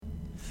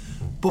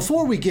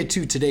Before we get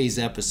to today's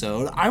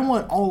episode, I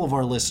want all of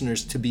our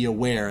listeners to be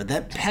aware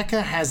that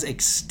PECA has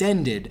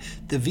extended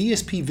the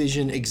VSP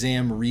Vision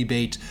exam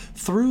rebate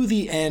through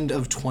the end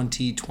of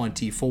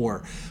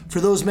 2024. For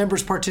those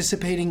members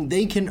participating,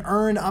 they can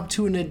earn up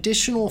to an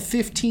additional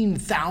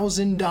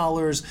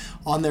 $15,000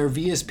 on their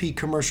VSP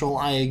commercial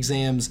eye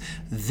exams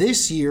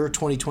this year,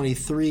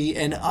 2023,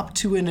 and up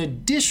to an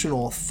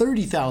additional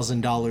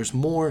 $30,000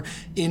 more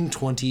in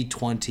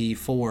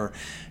 2024.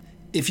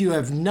 If you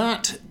have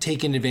not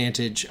taken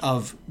advantage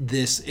of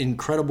this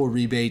incredible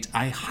rebate,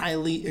 I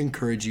highly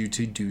encourage you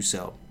to do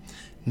so.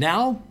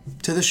 Now,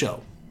 to the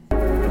show.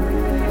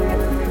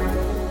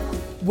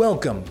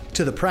 Welcome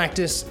to the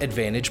Practice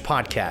Advantage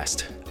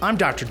Podcast. I'm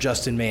Dr.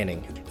 Justin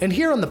Manning, and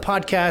here on the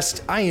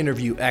podcast, I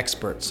interview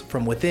experts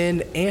from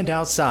within and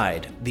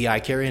outside the eye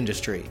care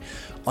industry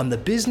on the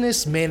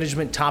business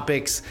management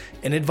topics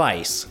and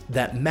advice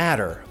that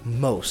matter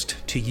most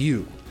to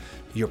you,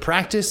 your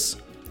practice,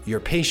 your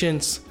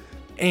patients,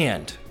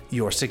 and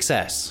your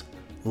success.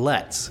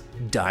 Let's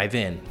dive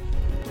in.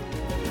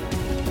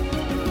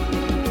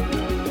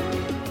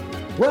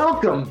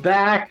 Welcome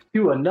back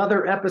to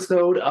another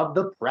episode of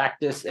the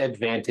Practice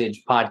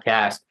Advantage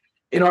Podcast.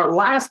 In our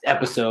last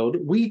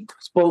episode, we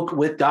spoke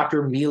with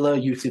Dr. Mila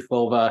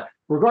Yusufova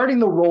regarding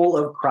the role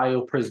of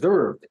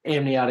cryopreserved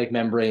amniotic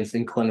membranes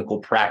in clinical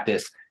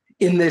practice.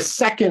 In this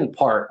second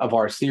part of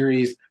our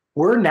series,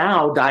 we're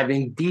now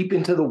diving deep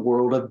into the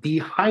world of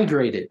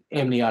dehydrated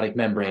amniotic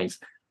membranes.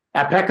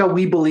 At PECA,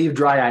 we believe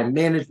dry eye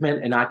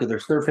management and ocular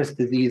surface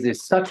disease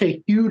is such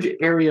a huge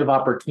area of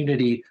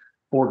opportunity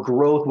for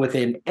growth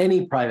within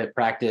any private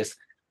practice,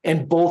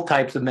 and both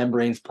types of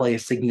membranes play a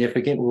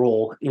significant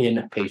role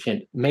in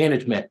patient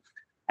management.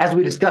 As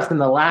we discussed in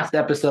the last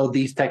episode,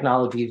 these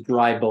technologies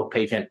drive both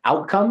patient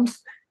outcomes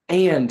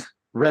and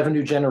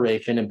revenue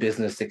generation and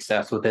business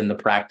success within the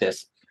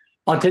practice.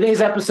 On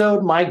today's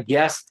episode, my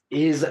guest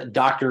is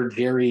Dr.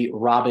 Jerry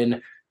Robben,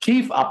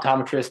 Chief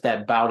Optometrist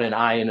at Bowden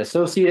Eye and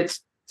Associates,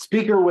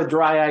 speaker with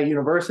Dry Eye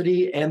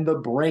University, and the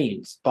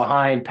brains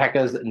behind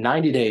PECA's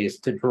 90 Days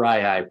to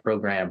Dry Eye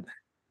program.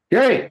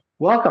 Jerry,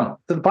 welcome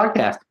to the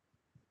podcast.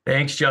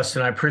 Thanks,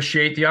 Justin. I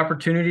appreciate the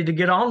opportunity to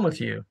get on with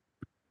you.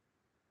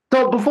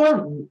 So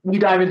before we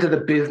dive into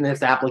the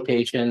business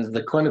applications,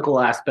 the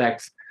clinical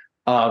aspects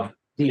of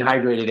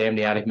dehydrated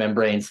amniotic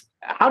membranes,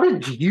 how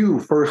did you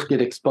first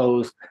get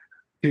exposed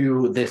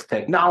to this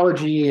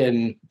technology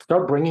and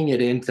start bringing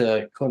it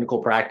into clinical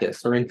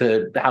practice or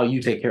into how you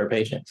take care of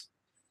patients?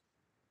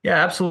 Yeah,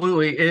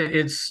 absolutely.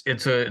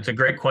 It's a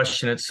great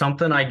question. It's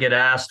something I get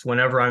asked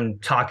whenever I'm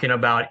talking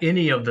about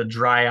any of the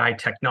dry eye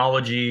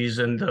technologies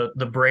and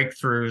the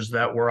breakthroughs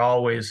that we're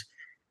always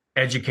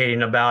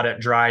educating about at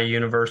Dry Eye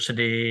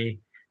University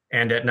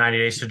and at 90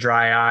 Days to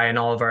Dry Eye and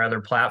all of our other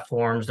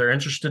platforms. They're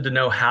interested to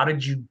know, how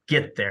did you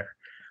get there?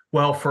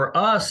 Well, for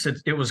us,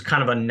 it was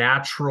kind of a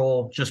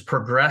natural just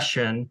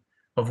progression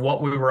of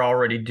what we were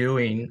already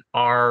doing.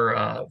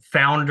 Our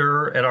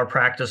founder at our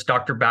practice,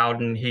 Dr.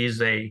 Bowden,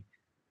 he's a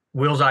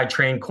Wills Eye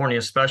trained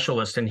cornea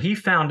specialist, and he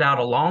found out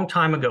a long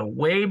time ago,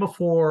 way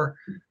before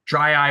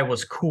dry eye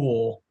was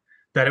cool,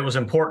 that it was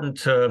important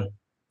to,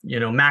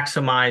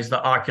 maximize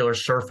the ocular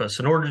surface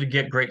in order to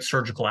get great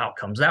surgical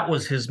outcomes. That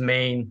was his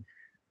main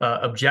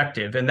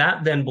objective, and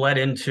that then bled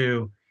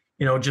into,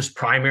 just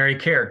primary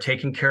care,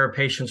 taking care of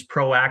patients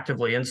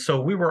proactively. And so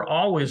we were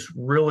always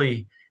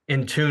really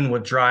in tune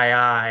with dry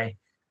eye.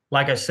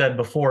 Like I said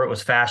before, it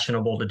was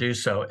fashionable to do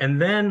so. And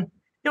then,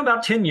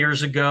 about 10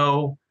 years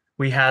ago,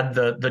 we had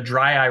the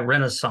dry eye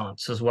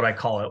renaissance, is what I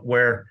call it,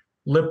 where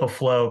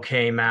LipiFlow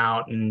came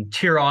out and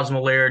tear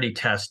osmolarity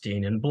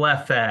testing and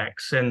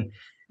BlephX. And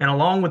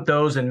along with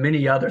those and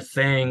many other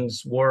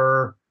things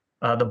were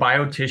the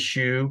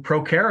biotissue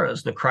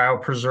procaras, the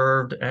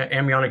cryopreserved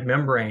amniotic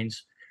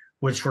membranes,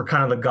 which were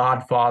kind of the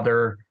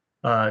godfather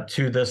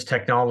to this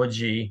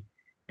technology,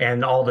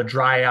 and all the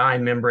dry eye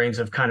membranes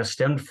have kind of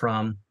stemmed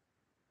from.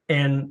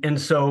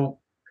 And so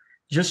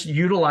just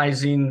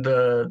utilizing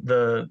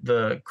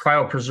the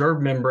cryopreserved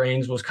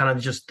membranes was kind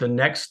of just the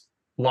next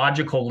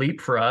logical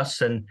leap for us.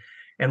 And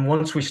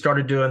once we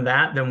started doing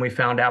that, then we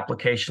found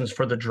applications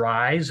for the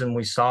dries, and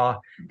we saw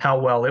how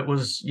well it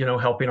was,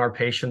 helping our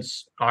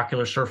patients'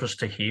 ocular surface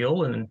to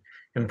heal and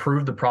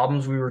improve the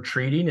problems we were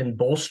treating and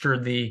bolster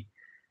the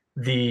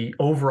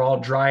overall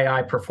dry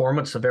eye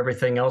performance of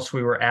everything else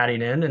we were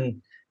adding in.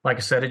 And like I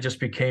said, it just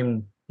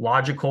became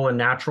logical and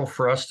natural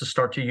for us to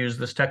start to use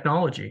this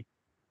technology.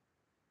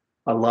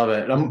 I love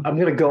it. I'm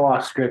going to go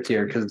off script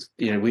here because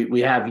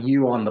we have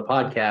you on the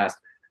podcast.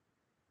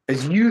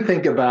 As you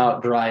think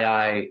about dry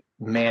eye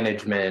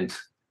management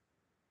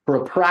for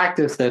a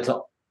practice that's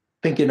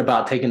thinking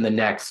about taking the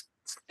next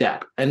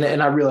step, and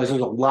I realize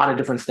there's a lot of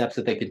different steps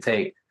that they could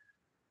take.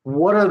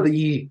 What are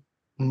the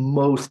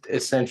most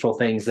essential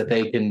things that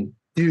they can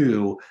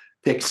do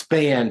to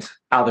expand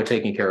how they're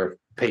taking care of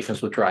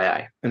patients with dry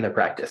eye in their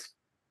practice?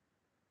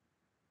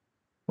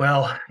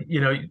 Well,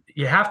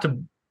 you have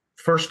to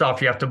first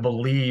off, you have to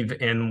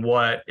believe in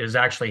what is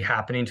actually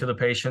happening to the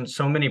patient.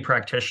 So many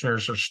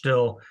practitioners are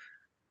still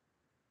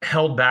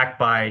held back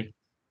by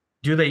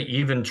do they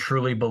even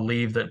truly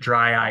believe that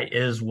dry eye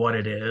is what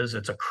it is?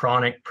 It's a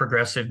chronic,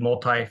 progressive,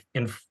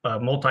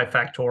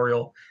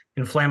 multifactorial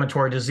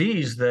inflammatory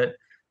disease that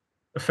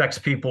affects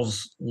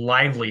people's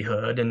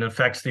livelihood and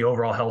affects the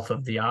overall health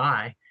of the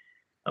eye.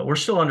 We're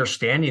still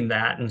understanding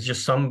that, and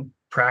just some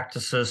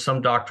practices,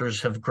 some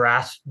doctors have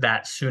grasped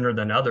that sooner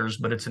than others,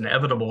 but it's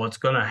inevitable. It's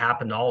going to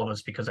happen to all of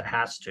us because it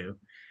has to.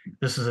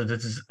 This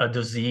is a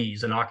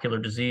disease, an ocular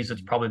disease.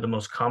 It's probably the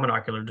most common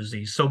ocular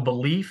disease. So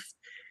belief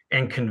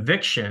and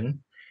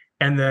conviction,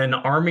 and then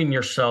arming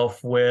yourself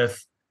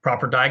with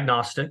proper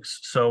diagnostics.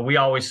 So we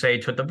always say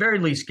to, at the very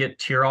least, get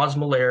tear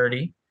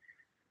osmolarity,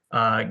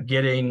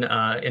 getting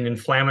an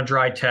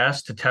inflammatory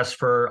test to test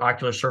for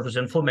ocular surface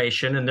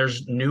inflammation. And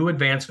there's new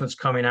advancements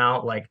coming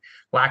out like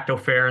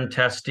lactoferrin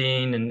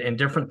testing and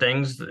different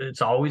things.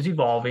 It's always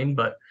evolving,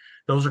 but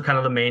those are kind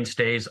of the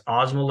mainstays: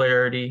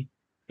 osmolarity,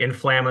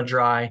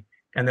 inflammatory,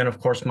 and then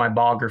of course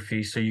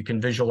meibography. So you can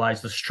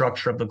visualize the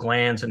structure of the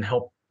glands and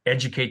help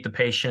educate the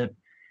patient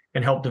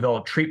and help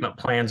develop treatment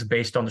plans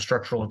based on the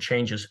structural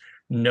changes.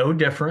 No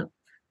different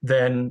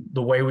than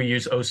the way we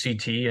use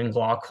OCT in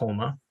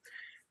glaucoma.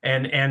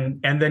 And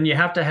then you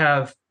have to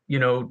have,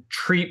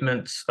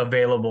 treatments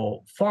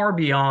available far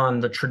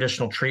beyond the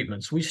traditional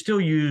treatments. We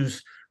still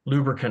use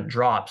lubricant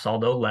drops,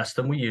 although less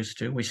than we used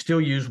to. We still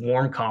use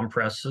warm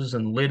compresses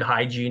and lid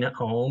hygiene at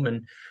home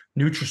and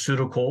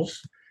nutraceuticals.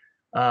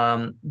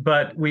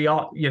 But we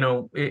all,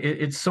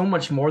 it's so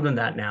much more than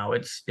that now.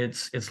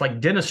 It's like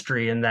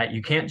dentistry in that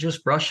you can't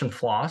just brush and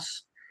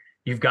floss.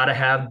 You've got to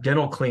have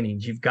dental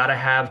cleanings. You've got to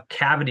have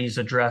cavities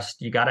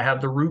addressed. You got to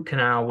have the root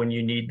canal when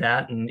you need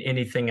that, and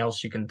anything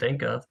else you can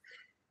think of.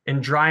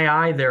 In dry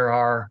eye, there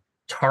are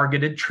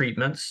targeted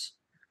treatments,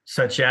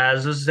 such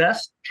as a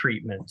zest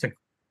treatment to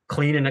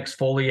clean and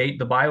exfoliate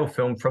the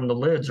biofilm from the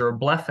lids, or a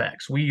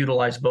Blefex. We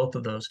utilize both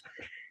of those.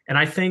 And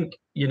I think,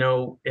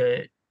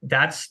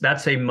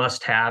 that's a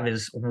must-have,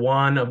 is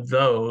one of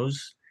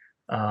those,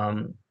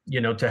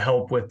 to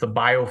help with the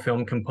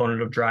biofilm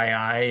component of dry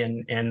eye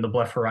and the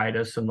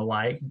blepharitis and the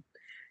like.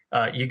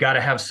 You got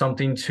to have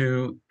something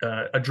to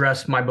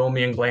address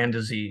meibomian gland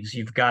disease.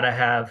 You've got to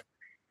have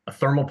a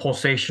thermal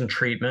pulsation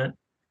treatment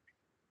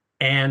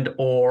and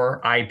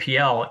or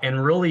IPL.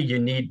 And really you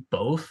need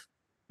both,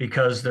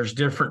 because there's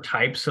different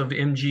types of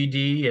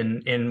MGD,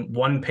 and in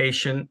one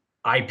patient,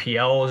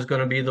 IPL is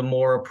going to be the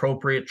more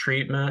appropriate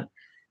treatment.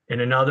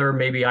 In another,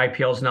 maybe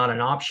IPL is not an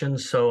option,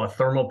 so a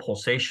thermal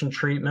pulsation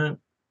treatment.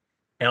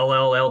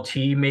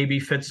 LLLT maybe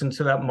fits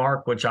into that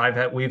mark, which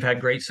we've had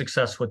great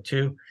success with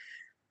too.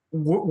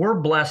 We're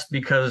blessed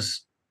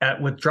because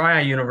with Dry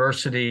Eye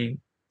University,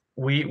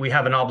 we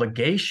have an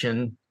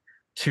obligation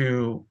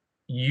to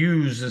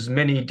use as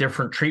many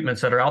different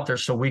treatments that are out there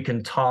so we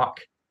can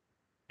talk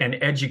and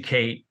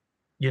educate,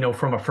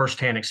 from a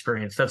firsthand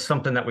experience. That's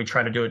something that we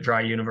try to do at Dry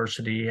Eye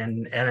University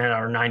and at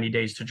our 90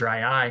 Days to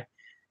Dry Eye,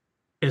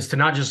 is to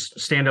not just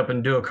stand up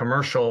and do a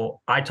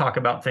commercial. I talk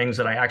about things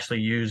that I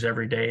actually use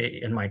every day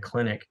in my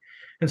clinic.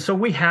 And so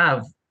we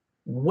have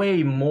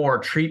way more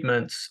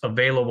treatments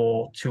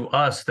available to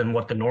us than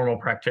what the normal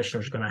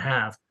practitioner is going to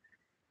have.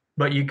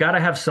 But you got to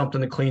have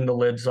something to clean the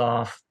lids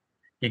off.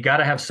 You got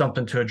to have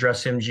something to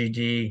address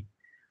MGD.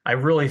 I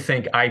really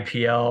think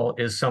IPL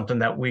is something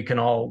that we can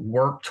all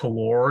work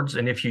towards.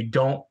 And if you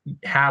don't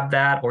have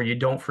that, or you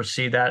don't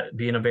foresee that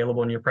being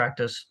available in your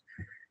practice,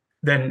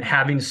 then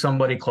having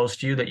somebody close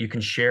to you that you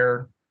can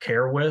share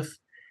care with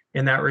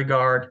in that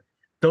regard,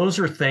 those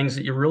are things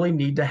that you really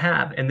need to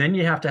have. And then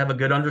you have to have a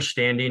good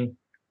understanding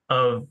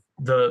of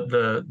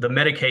the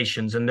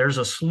medications. And there's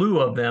a slew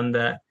of them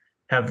that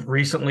have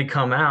recently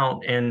come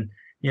out. And,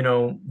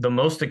 the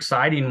most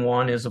exciting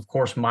one is, of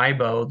course,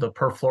 Mibo, the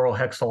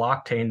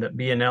perfluorohexyloctane that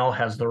B&L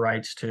has the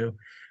rights to.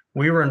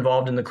 We were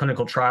involved in the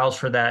clinical trials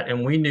for that,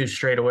 and we knew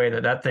straight away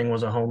that thing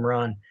was a home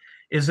run.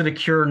 Is it a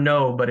cure?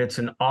 No, but it's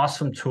an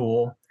awesome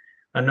tool.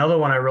 Another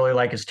one I really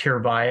like is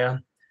Tyrvaya.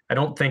 I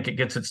don't think it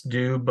gets its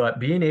due, but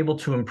being able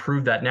to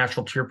improve that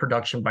natural tear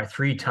production by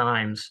 3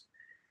 times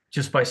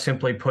just by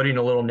simply putting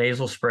a little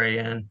nasal spray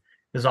in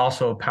is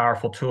also a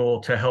powerful tool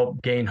to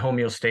help gain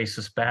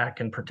homeostasis back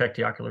and protect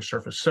the ocular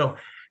surface. So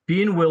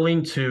being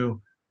willing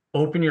to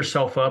open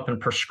yourself up and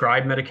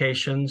prescribe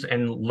medications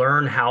and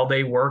learn how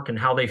they work and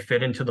how they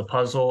fit into the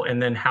puzzle,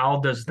 and then how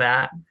does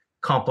that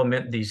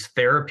complement these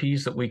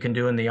therapies that we can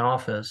do in the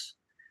office,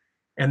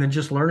 and then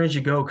just learn as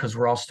you go, because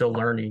we're all still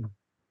learning.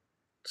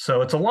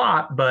 So it's a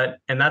lot,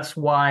 and that's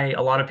why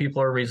a lot of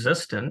people are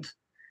resistant,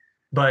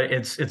 but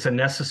it's a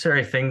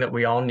necessary thing that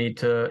we all need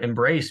to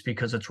embrace,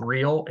 because it's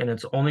real and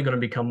it's only going to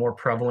become more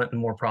prevalent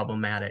and more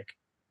problematic.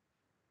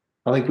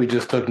 I think we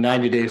just took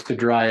 90 days to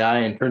dry eye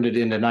and turned it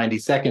into 90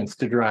 seconds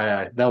to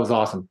dry eye. That was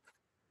awesome.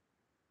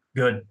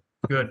 Good.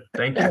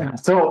 Thank you.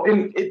 So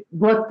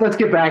let's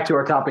get back to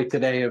our topic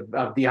today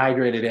of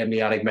dehydrated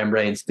amniotic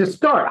membranes. To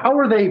start, how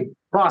are they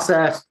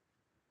processed?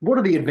 What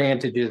are the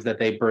advantages that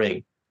they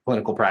bring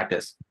clinical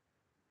practice?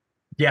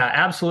 Yeah,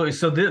 absolutely.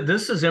 So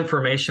this is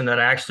information that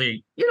I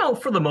actually,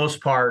 for the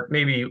most part,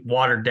 maybe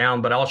watered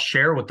down, but I'll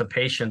share with the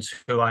patients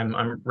who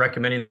I'm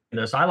recommending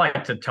this. I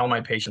like to tell my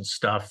patients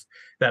stuff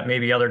that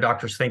maybe other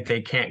doctors think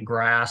they can't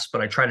grasp,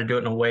 but I try to do it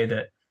in a way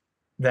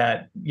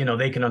that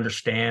they can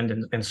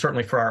understand. And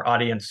certainly for our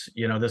audience,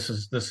 this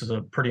is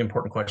a pretty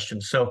important question.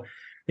 So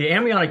the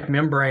amniotic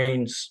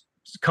membranes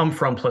come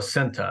from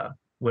placenta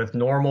with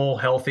normal,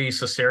 healthy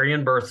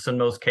cesarean births in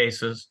most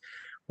cases,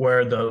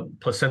 where the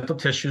placental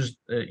tissues,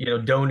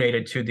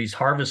 donated to these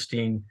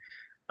harvesting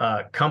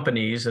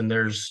companies. And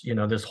there's,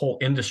 this whole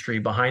industry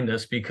behind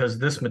this, because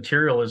this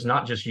material is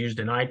not just used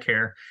in eye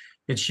care,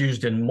 it's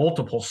used in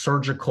multiple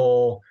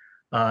surgical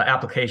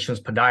applications.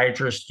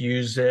 Podiatrists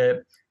use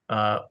it.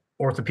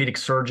 Orthopedic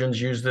surgeons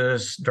use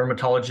this,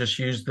 dermatologists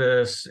use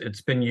this.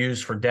 It's been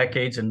used for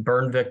decades in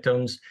burn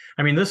victims.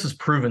 I mean, this is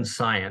proven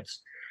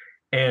science.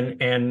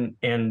 And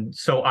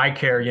so eye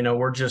care,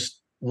 we're just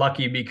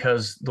lucky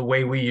because the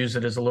way we use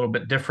it is a little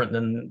bit different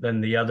than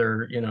the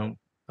other,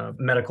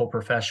 medical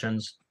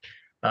professions.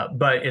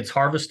 But it's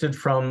harvested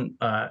from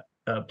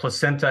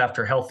placenta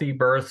after healthy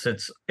births.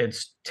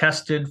 It's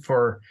tested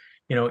for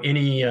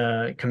any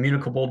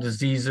communicable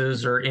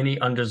diseases or any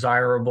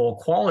undesirable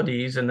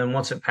qualities. And then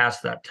once it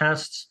passed that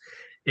tests,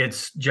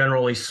 it's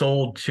generally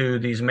sold to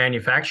these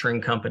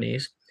manufacturing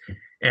companies.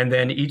 And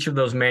then each of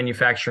those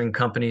manufacturing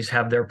companies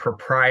have their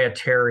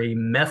proprietary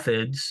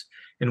methods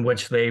in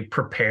which they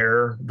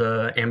prepare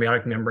the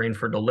amniotic membrane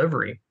for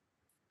delivery.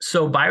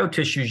 So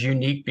BioTissue is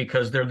unique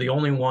because they're the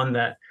only one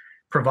that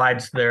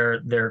provides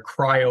their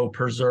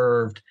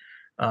cryopreserved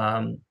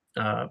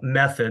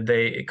method.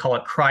 They call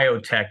it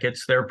cryotech.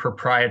 It's their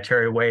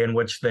proprietary way in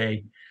which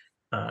they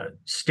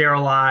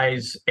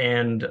sterilize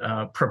and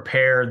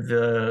prepare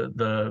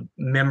the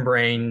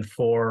membrane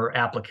for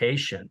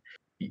application.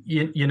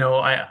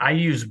 I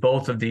use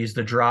both of these,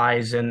 the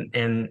dries and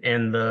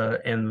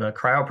the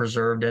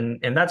cryopreserved,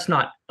 and that's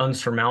not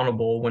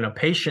unsurmountable. When a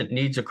patient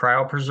needs a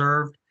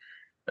cryopreserved,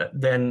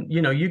 then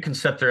you can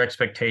set their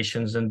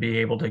expectations and be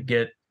able to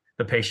get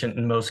the patient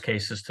in most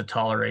cases to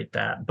tolerate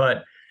that.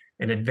 But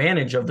an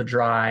advantage of the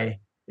dry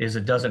is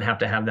it doesn't have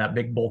to have that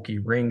big bulky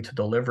ring to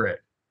deliver it.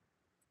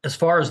 As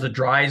far as the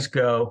dries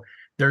go,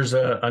 there's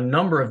a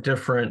number of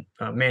different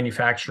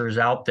manufacturers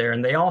out there,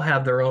 and they all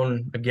have their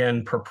own,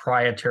 again,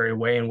 proprietary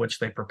way in which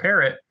they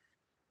prepare it.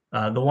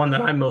 The one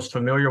that I'm most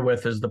familiar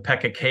with is the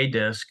PECA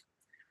K-Disc,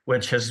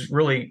 which has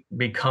really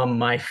become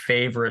my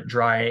favorite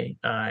dry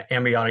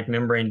amniotic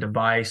membrane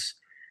device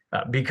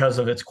because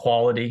of its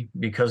quality,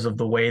 because of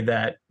the way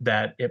that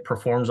it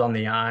performs on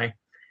the eye.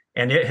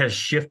 And it has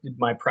shifted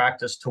my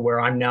practice to where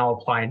I'm now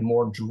applying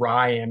more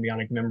dry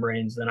amniotic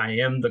membranes than I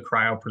am the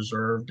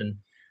cryopreserved. And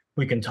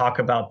we can talk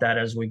about that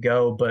as we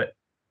go. But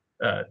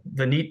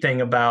the neat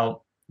thing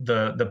about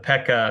the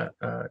PECA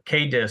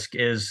K-Disc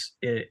is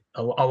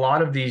a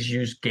lot of these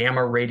use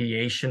gamma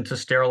radiation to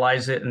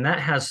sterilize it. And that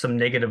has some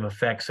negative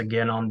effects,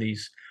 again, on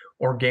these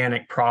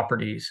organic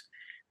properties.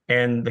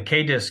 And the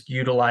K-Disc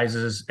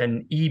utilizes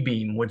an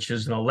E-beam, which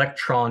is an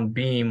electron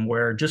beam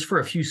where just for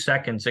a few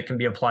seconds, it can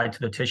be applied to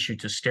the tissue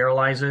to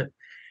sterilize it.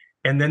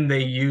 And then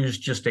they use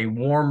just a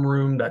warm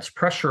room that's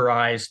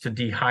pressurized to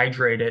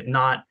dehydrate it,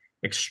 not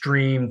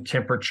extreme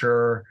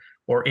temperature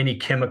or any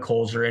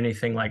chemicals or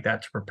anything like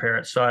that to prepare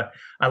it. So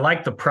I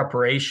like the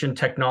preparation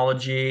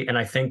technology, and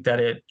I think that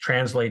it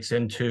translates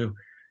into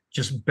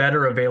just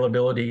better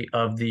availability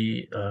of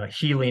the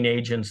healing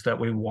agents that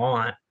we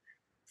want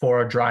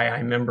for a dry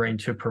eye membrane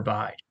to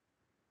provide.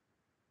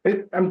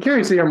 I'm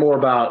curious to hear more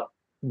about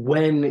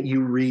when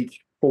you reach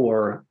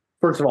for,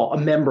 first of all, a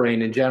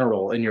membrane in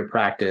general in your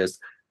practice.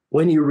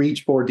 When you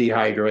reach for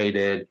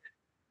dehydrated,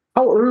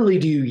 how early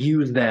do you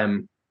use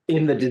them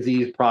in the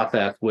disease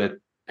process with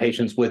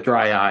patients with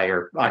dry eye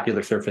or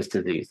ocular surface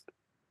disease?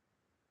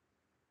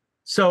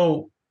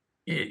 So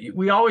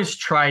we always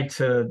try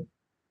to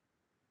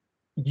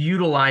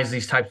utilize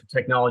these types of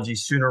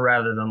technologies sooner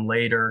rather than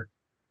later.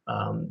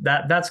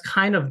 That's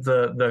kind of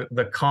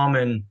the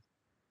common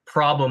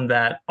problem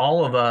that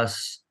all of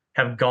us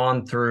have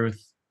gone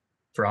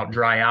throughout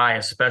dry eye,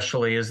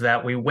 especially, is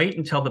that we wait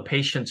until the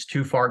patient's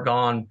too far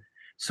gone,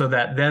 so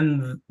that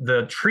then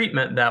the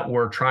treatment that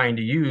we're trying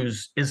to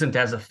use isn't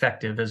as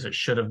effective as it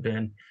should have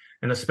been,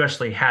 and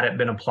especially had it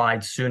been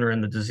applied sooner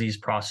in the disease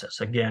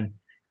process. Again,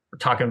 we're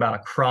talking about a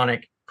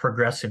chronic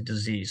progressive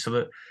disease, so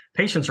the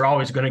patients are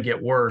always going to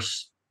get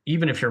worse.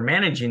 Even if you're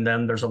managing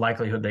them, there's a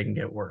likelihood they can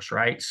get worse,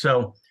 right?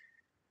 So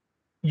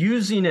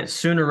using it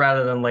sooner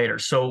rather than later.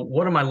 So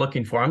what am I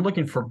looking for? I'm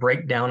looking for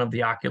breakdown of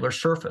the ocular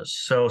surface.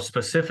 So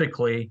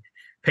specifically,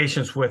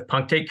 patients with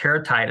punctate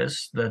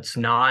keratitis that's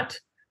not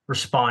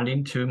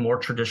responding to more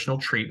traditional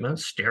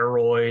treatments,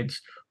 steroids,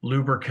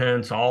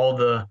 lubricants, all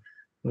the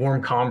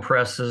warm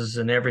compresses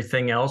and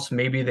everything else.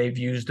 Maybe they've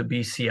used a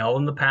BCL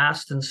in the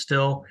past and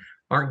still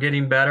aren't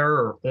getting better,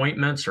 or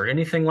ointments or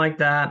anything like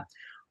that.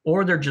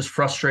 Or they're just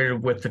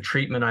frustrated with the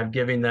treatment I've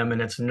given them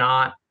and it's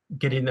not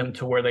getting them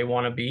to where they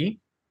want to be.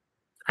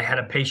 I had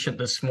a patient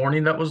this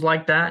morning that was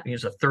like that. He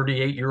was a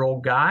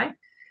 38-year-old guy.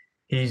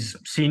 He's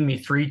seen me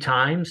 3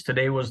 times.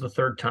 Today was the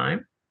third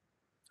time.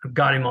 I've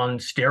got him on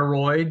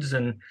steroids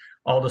and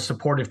all the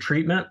supportive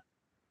treatment.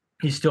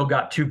 He's still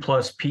got 2+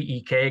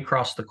 PEK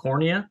across the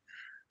cornea.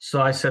 So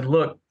I said,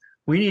 look,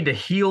 we need to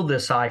heal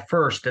this eye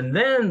first, and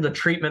then the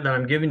treatment that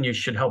I'm giving you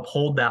should help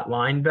hold that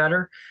line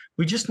better.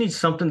 We just need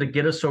something to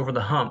get us over the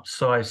hump.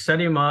 So I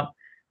set him up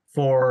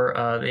for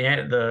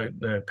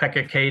the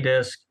PEKA K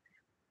disc.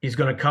 He's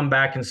going to come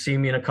back and see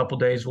me in a couple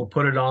days. We'll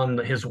put it on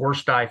his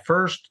worst eye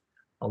first.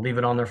 I'll leave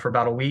it on there for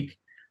about a week.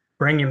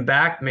 Bring him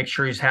back, make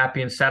sure he's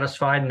happy and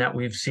satisfied, and that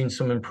we've seen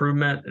some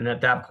improvement. And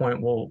at that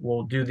point,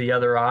 we'll do the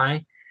other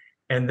eye.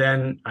 And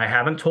then I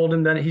haven't told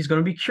him that he's going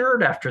to be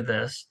cured after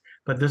this,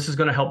 but this is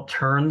going to help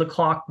turn the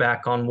clock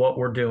back on what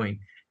we're doing.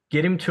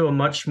 Get him to a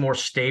much more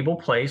stable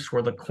place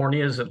where the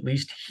cornea is at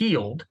least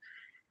healed.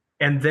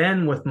 And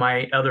then with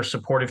my other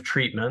supportive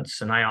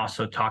treatments, and I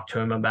also talked to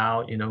him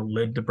about,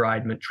 lid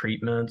debridement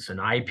treatments and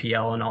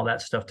IPL and all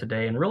that stuff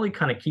today, and really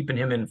kind of keeping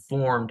him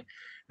informed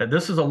that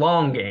this is a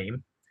long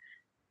game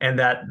and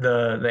that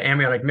the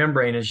amniotic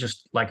membrane is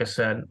just, like I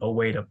said, a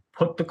way to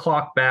put the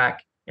clock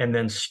back and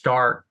then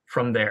start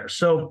from there.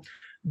 So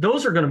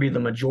those are going to be the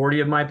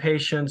majority of my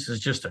patients, is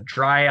just a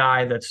dry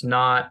eye that's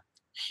not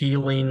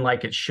healing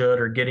like it should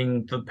or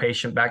getting the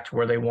patient back to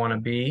where they want to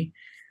be.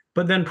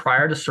 But then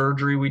prior to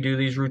surgery, we do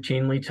these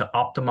routinely to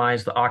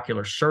optimize the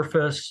ocular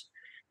surface.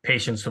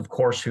 Patients, of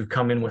course, who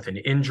come in with an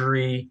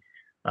injury,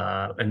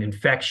 an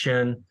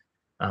infection,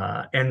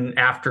 and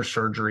after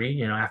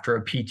surgery, after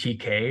a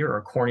PTK or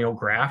a corneal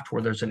graft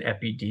where there's an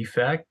epi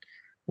defect,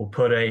 we'll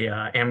put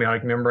a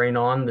amniotic membrane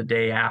on the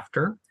day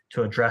after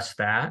to address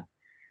that.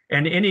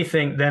 And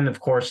anything, then of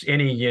course,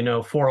 any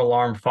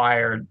 4-alarm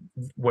fire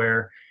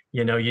where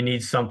you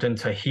need something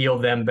to heal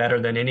them better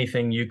than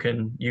anything you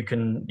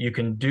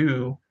can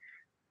do.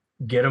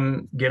 Get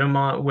them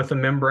on with a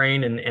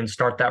membrane and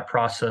start that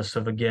process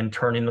of, again,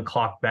 turning the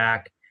clock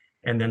back,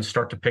 and then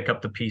start to pick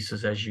up the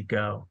pieces as you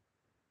go.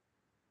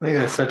 I think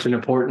that's such an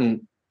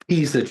important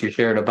piece that you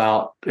shared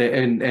about,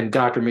 and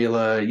Dr.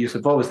 Mila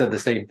Yusufova said the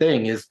same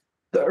thing, is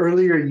the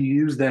earlier you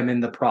use them in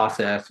the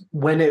process,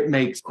 when it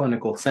makes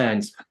clinical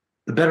sense,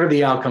 the better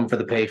the outcome for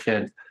the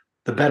patient,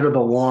 the better the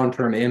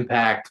long-term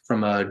impact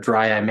from a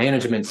dry eye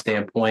management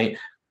standpoint.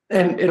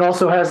 And it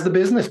also has the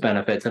business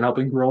benefits and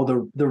helping grow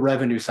the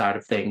revenue side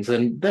of things.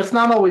 And that's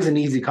not always an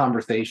easy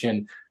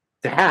conversation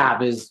to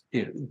have,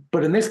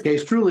 but in this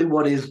case, truly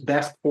what is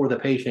best for the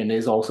patient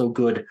is also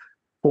good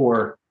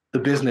for the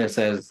business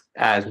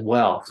as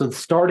well. So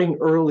starting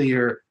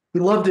earlier, we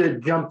love to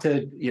jump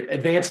to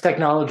advanced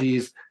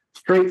technologies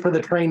straight for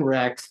the train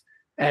wrecks,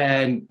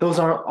 and those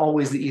aren't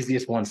always the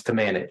easiest ones to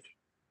manage.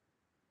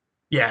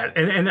 Yeah,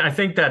 and I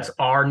think that's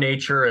our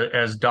nature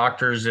as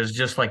doctors, is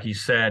just like you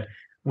said,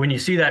 when you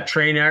see that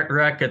train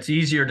wreck, it's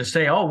easier to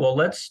say, oh, well,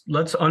 let's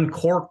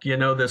uncork,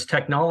 this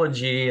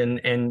technology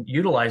and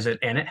utilize it,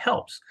 and it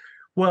helps.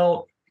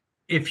 Well,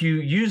 if you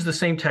use the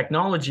same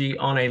technology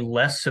on a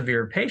less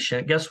severe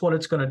patient, guess what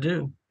it's going to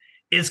do?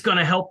 It's going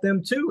to help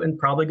them too, and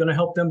probably going to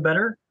help them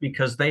better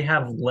because they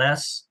have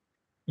less,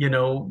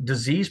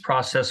 disease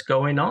process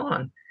going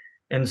on.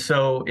 And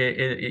so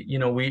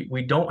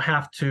we don't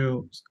have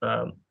to,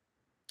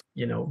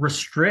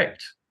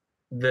 restrict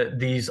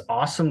these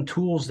awesome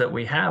tools that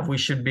we have. We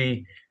should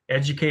be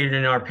educated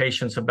in our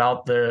patients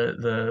about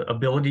the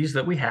abilities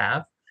that we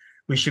have.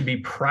 We should be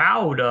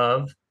proud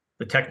of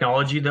the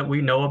technology that we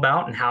know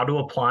about and how to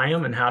apply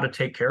them and how to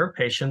take care of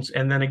patients.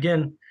 And then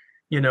again,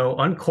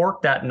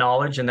 uncork that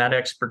knowledge and that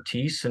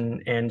expertise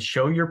and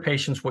show your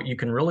patients what you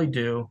can really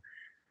do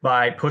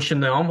by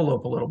pushing the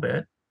envelope a little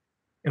bit.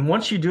 And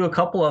once you do a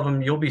couple of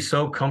them, you'll be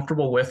so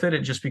comfortable with it.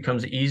 It just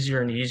becomes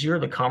easier and easier.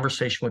 The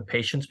conversation with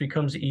patients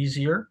becomes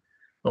easier.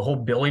 The whole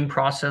billing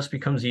process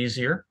becomes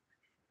easier.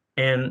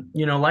 And,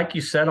 like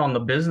you said, on the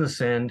business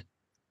end,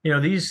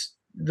 this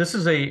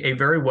is a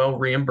very well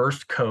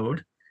reimbursed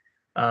code.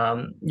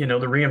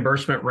 The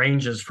reimbursement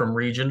ranges from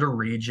region to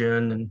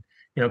region, and,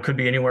 it could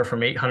be anywhere from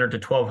 $800 to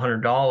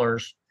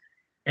 $1,200.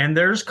 And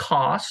there's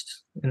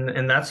cost,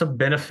 and that's a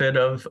benefit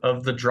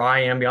of the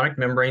dry amniotic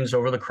membranes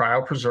over the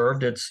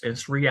cryopreserved.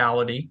 It's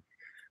reality.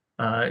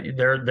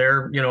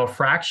 They're a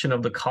fraction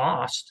of the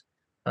cost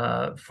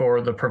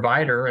for the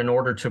provider in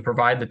order to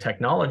provide the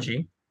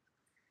technology,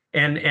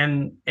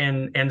 and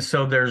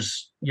so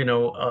there's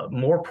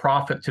more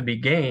profit to be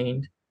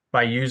gained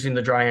by using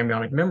the dry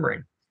amniotic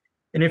membrane.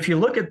 And if you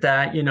look at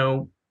that,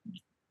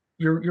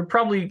 you're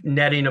probably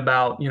netting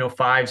about $500,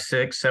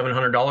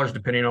 $600, $700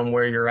 depending on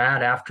where you're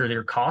at after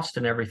your cost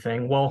and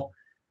everything. Well,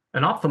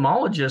 an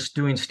ophthalmologist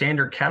doing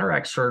standard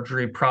cataract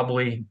surgery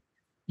probably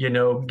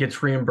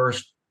gets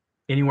reimbursed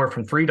anywhere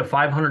from $300 to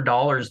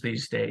 $500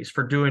 these days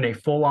for doing a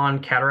full-on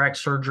cataract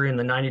surgery in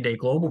the 90-day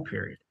global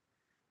period.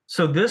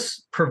 So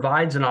this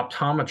provides an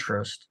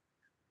optometrist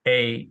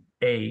a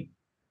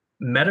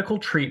medical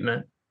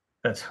treatment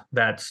that's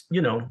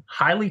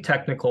highly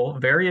technical,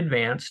 very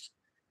advanced,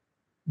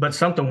 but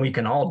something we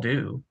can all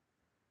do,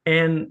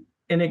 and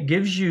it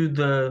gives you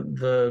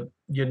the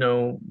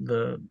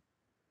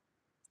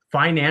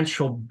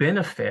financial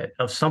benefit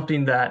of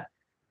something that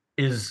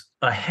is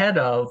ahead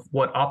of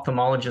what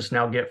ophthalmologists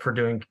now get for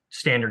doing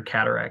standard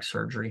cataract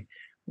surgery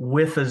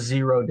with a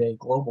 0-day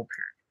global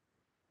period.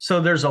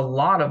 So there's a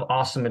lot of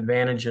awesome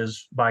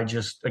advantages by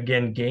just,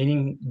 again,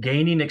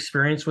 gaining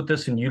experience with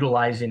this and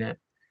utilizing it.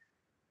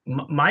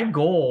 My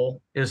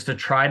goal is to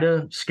try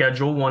to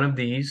schedule one of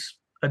these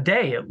a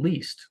day at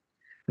least.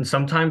 And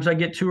sometimes I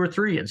get 2 or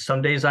 3, and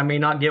some days I may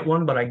not get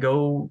one, but I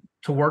go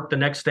to work the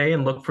next day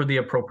and look for the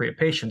appropriate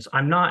patients.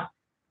 I'm not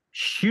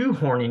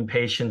shoehorning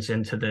patients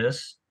into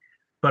this,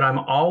 but I'm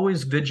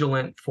always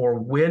vigilant for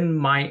when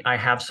might I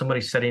have somebody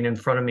sitting in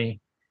front of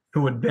me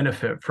who would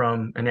benefit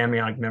from an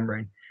amniotic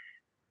membrane.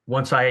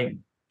 Once I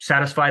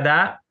satisfy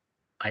that,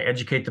 I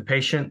educate the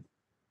patient.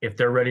 If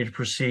they're ready to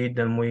proceed,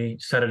 then we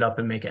set it up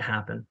and make it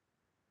happen.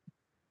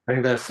 I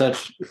think that's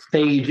such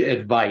sage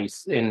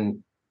advice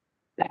in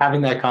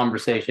having that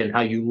conversation,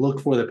 how you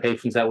look for the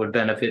patients that would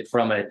benefit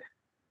from it,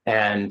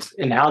 and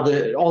how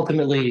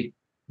ultimately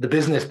the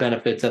business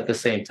benefits at the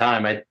same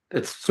time.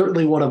 It's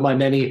certainly one of my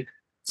many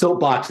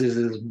soapboxes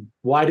is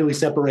why do we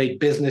separate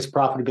business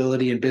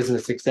profitability and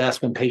business success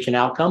from patient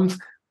outcomes?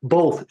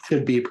 Both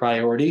should be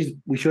priorities.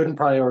 We shouldn't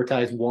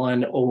prioritize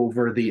one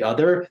over the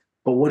other,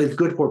 but what is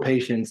good for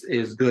patients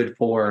is good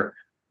for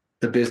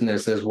the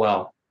business as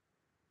well.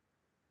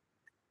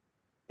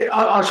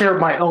 I'll share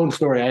my own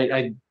story.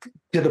 I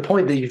to the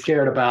point that you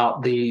shared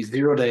about the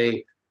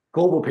 0-day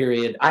global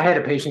period, I had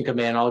a patient come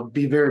in. I'll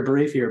be very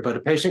brief here, but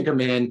a patient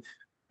come in.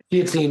 He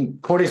had seen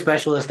cornea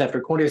specialist after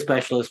cornea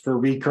specialist for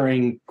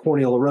recurring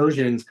corneal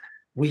erosions.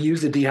 We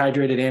used a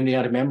dehydrated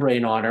amniotic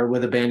membrane on her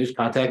with a bandaged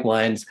contact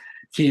lens.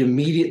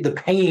 The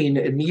pain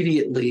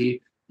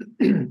immediately,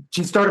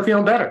 she started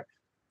feeling better.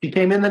 She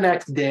came in the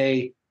next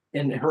day,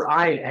 and her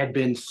eye had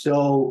been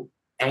so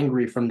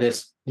angry from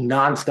this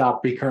nonstop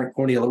recurrent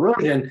corneal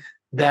erosion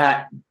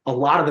that a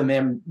lot of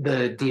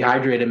the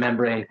dehydrated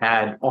membrane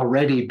had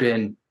already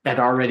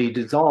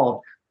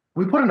dissolved.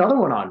 We put another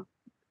one on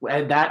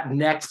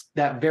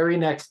that very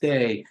next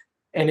day,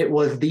 and it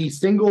was the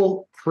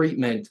single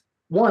treatment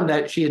one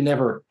that she had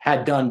never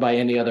had done by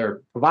any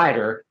other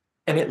provider,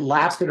 and it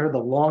lasted her the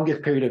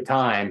longest period of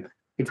time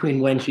between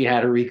when she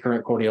had a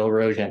recurrent corneal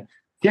erosion.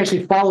 She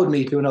actually followed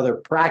me to another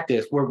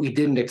practice where we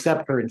didn't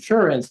accept her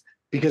insurance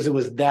because it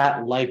was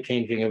that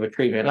life-changing of a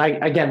treatment.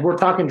 Again, we're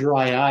talking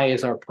dry eye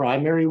as our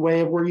primary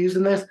way of we're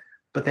using this,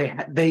 but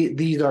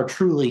these are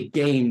truly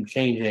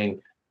game-changing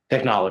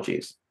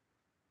technologies.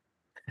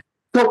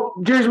 So,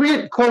 James, we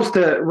get close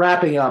to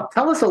wrapping up.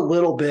 Tell us a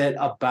little bit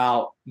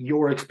about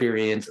your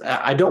experience.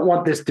 I don't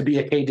want this to be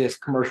a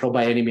K-Disc commercial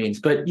by any means,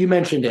 but you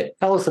mentioned it.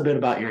 Tell us a bit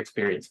about your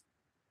experience.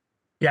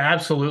 Yeah,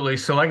 absolutely.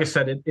 So like I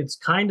said, it's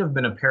kind of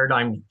been a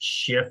paradigm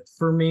shift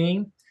for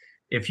me.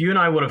 If you and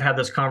I would have had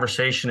this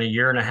conversation 1.5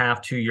 years,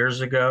 2 years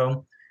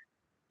ago,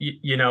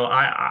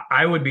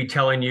 I would be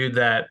telling you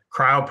that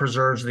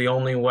cryopreserve's the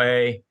only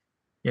way.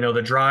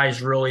 The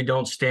dries really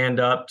don't stand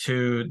up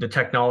to the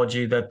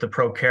technology that the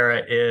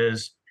ProCara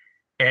is.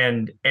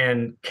 And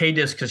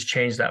K-Disc has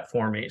changed that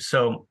for me.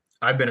 So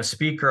I've been a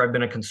speaker, I've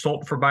been a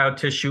consultant for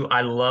biotissue.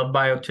 I love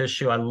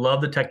biotissue. I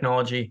love the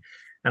technology.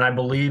 And I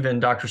believe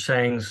in Dr.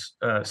 Sang's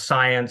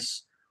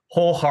science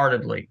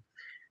wholeheartedly.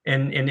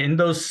 And in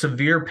those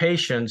severe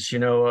patients, a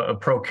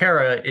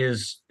ProCara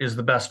is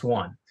the best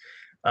one.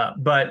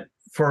 But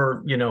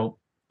for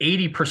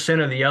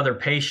 80% of the other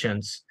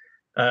patients,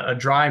 a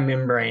dry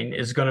membrane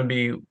is going to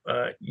be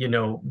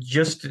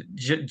just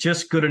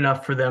good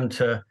enough for them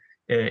to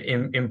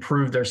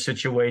improve their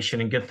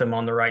situation and get them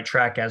on the right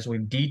track, as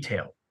we've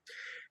detailed.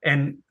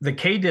 And the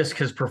K-Disc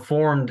has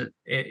performed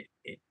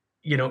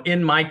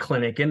in my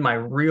clinic, in my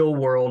real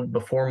world,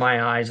 before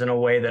my eyes, in a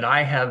way that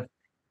I have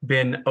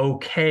been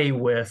okay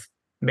with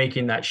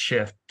making that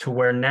shift to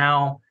where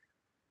now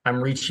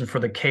I'm reaching for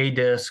the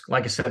K-Disc,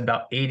 like I said,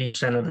 about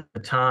 80% of the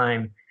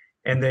time,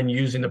 and then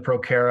using the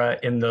ProCara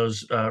in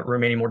those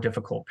remaining more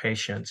difficult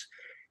patients.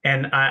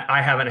 And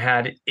I haven't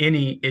had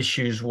any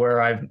issues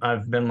where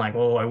I've been like,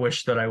 oh, I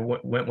wish that I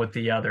went with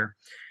the other.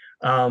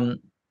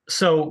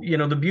 So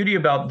the beauty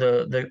about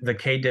the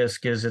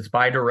K-Disc is it's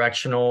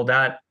bidirectional.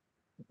 That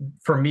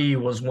for me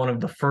was one of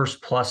the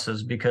first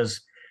pluses,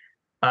 because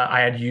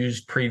I had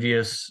used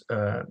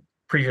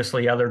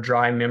previously other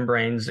dry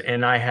membranes,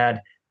 and I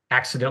had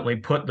accidentally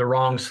put the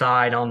wrong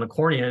side on the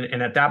cornea,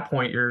 and at that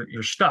point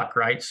you're stuck,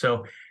 right?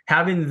 So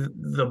having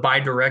the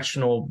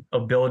bidirectional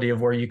ability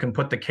of where you can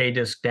put the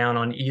K-Disc down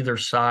on either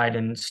side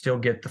and still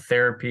get the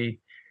therapy,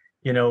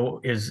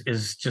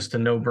 is just a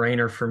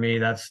no-brainer for me.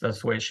 That's the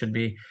way it should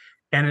be.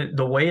 And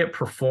the way it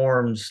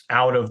performs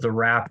out of the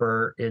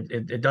wrapper,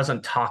 it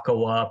doesn't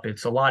taco up.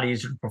 It's a lot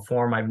easier to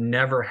perform. I've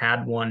never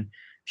had one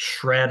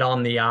shred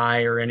on the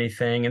eye or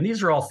anything. And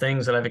these are all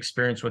things that I've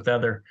experienced with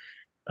other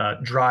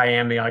dry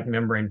amniotic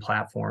membrane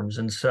platforms.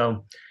 And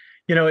so,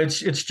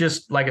 it's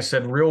just, like I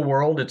said, real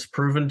world. It's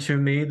proven to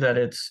me that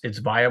it's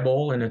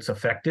viable and it's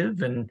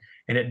effective, and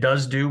it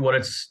does do what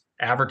it's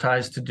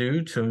advertised to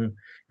do, to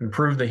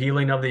improve the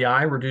healing of the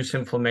eye, reduce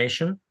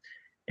inflammation.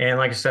 And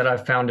like I said,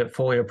 I've found it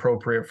fully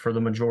appropriate for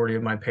the majority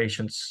of my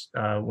patients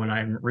when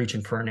I'm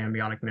reaching for an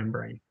amniotic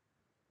membrane.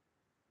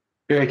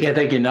 Gary, I can't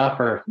thank you enough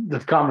for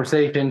this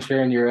conversation,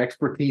 sharing your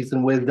expertise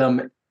and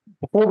wisdom.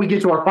 Before we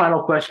get to our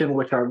final question,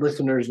 which our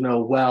listeners know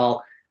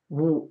well,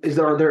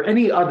 are there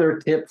any other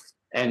tips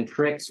and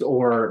tricks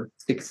or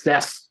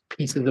success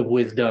pieces of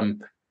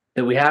wisdom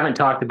that we haven't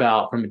talked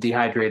about from a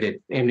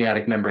dehydrated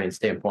amniotic membrane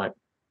standpoint?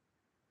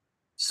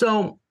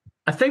 So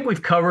I think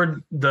we've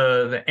covered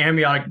the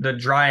amniotic, the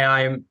dry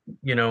eye,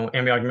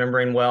 amniotic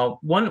membrane well.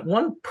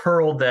 One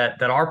pearl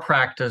that our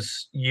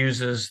practice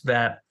uses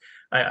that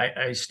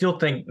I still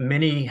think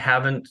many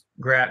haven't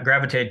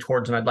gravitated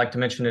towards, and I'd like to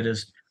mention it,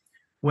 is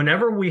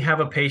whenever we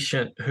have a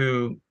patient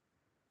who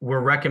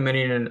we're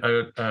recommending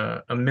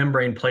a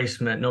membrane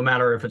placement, no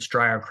matter if it's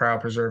dry or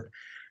cryopreserved,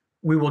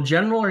 we will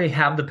generally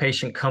have the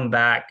patient come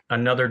back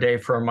another day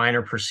for a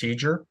minor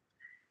procedure.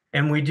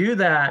 And we do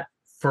that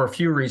for a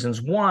few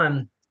reasons.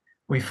 One,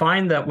 we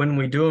find that when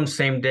we do them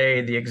same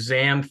day, the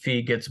exam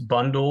fee gets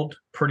bundled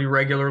pretty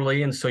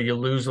regularly, and so you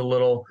lose a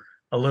little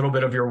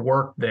bit of your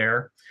work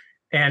there.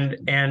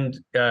 And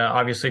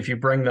obviously, if you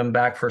bring them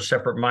back for a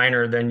separate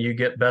minor, then you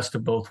get best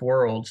of both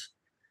worlds.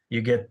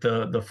 You get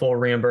the full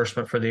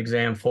reimbursement for the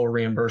exam, full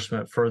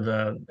reimbursement for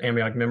the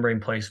amniotic membrane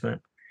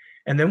placement.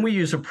 And then we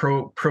use a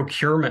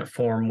procurement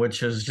form,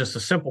 which is just a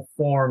simple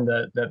form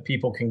that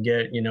people can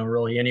get,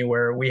 really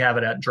anywhere. We have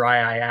it at Dry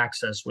Eye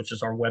Access, which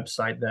is our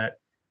website that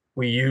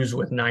we use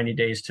with 90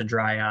 Days to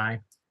Dry Eye.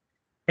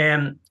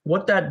 And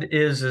what that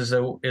is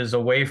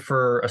a way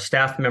for a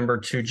staff member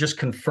to just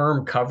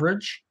confirm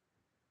coverage,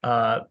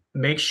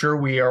 make sure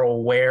we are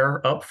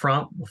aware up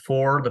front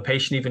before the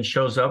patient even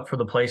shows up for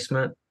the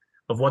placement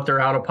of what their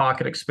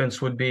out-of-pocket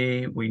expense would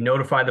be. We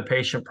notify the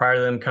patient prior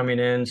to them coming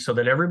in so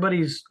that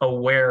everybody's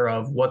aware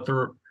of what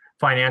their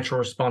financial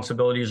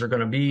responsibilities are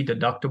going to be,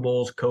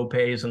 deductibles,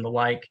 co-pays, and the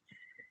like.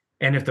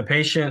 And if the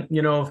patient,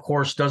 of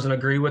course, doesn't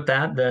agree with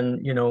that, then,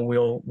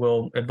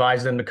 we'll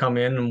advise them to come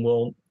in and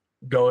we'll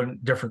go a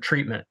different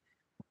treatment.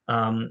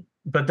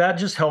 But that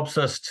just helps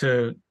us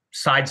to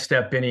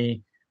sidestep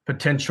any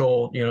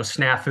potential,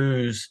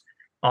 snafus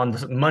on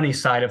the money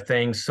side of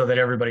things so that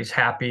everybody's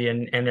happy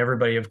and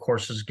everybody, of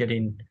course, is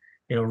getting,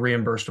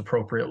 reimbursed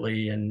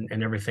appropriately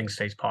and everything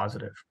stays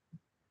positive.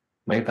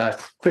 Mate,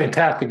 that's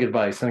fantastic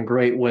advice and a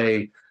great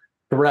way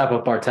to wrap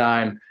up our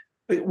time.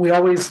 We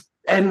always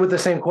end with the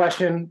same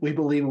question. We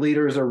believe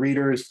leaders are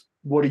readers.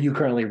 What are you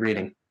currently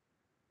reading?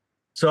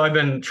 So I've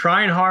been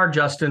trying hard,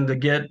 Justin, to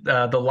get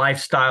The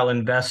Lifestyle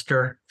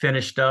Investor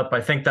finished up.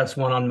 I think that's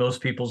one on most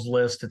people's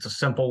list. It's a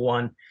simple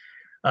one.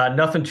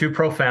 Nothing too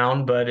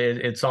profound, but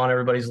it's on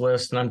everybody's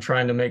list, and I'm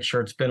trying to make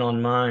sure it's been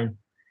on mine.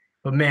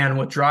 But man,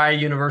 with Dry Eye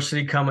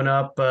University coming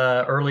up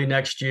early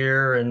next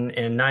year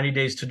and 90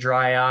 Days to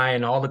Dry Eye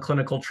and all the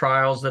clinical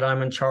trials that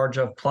I'm in charge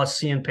of, plus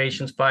seeing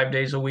patients 5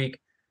 days a week,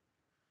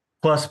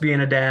 plus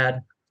being a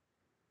dad,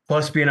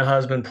 plus being a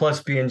husband,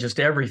 plus being just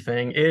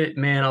everything,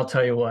 I'll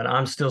tell you what,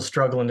 I'm still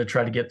struggling to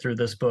try to get through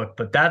this book,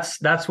 but that's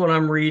what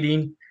I'm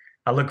reading.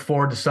 I look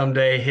forward to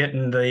someday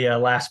hitting the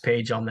last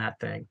page on that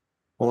thing.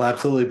 We'll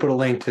absolutely put a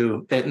link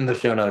to it in the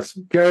show notes.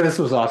 Gary, this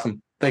was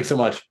awesome. Thanks so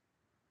much.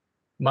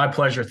 My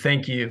pleasure.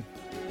 Thank you.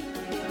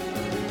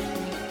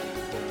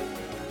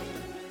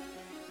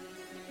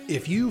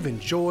 If you've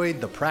enjoyed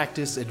the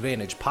Practice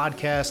Advantage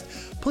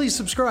podcast, please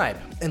subscribe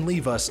and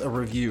leave us a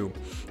review.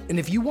 And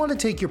if you want to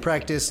take your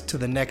practice to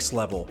the next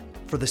level,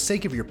 for the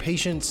sake of your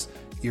patients,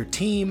 your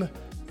team,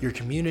 your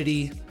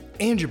community,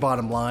 and your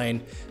bottom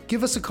line,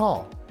 give us a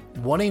call.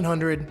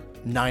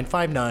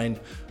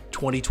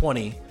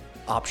 1-800-959-2020.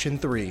 Option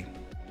 3.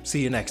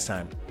 See you next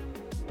time.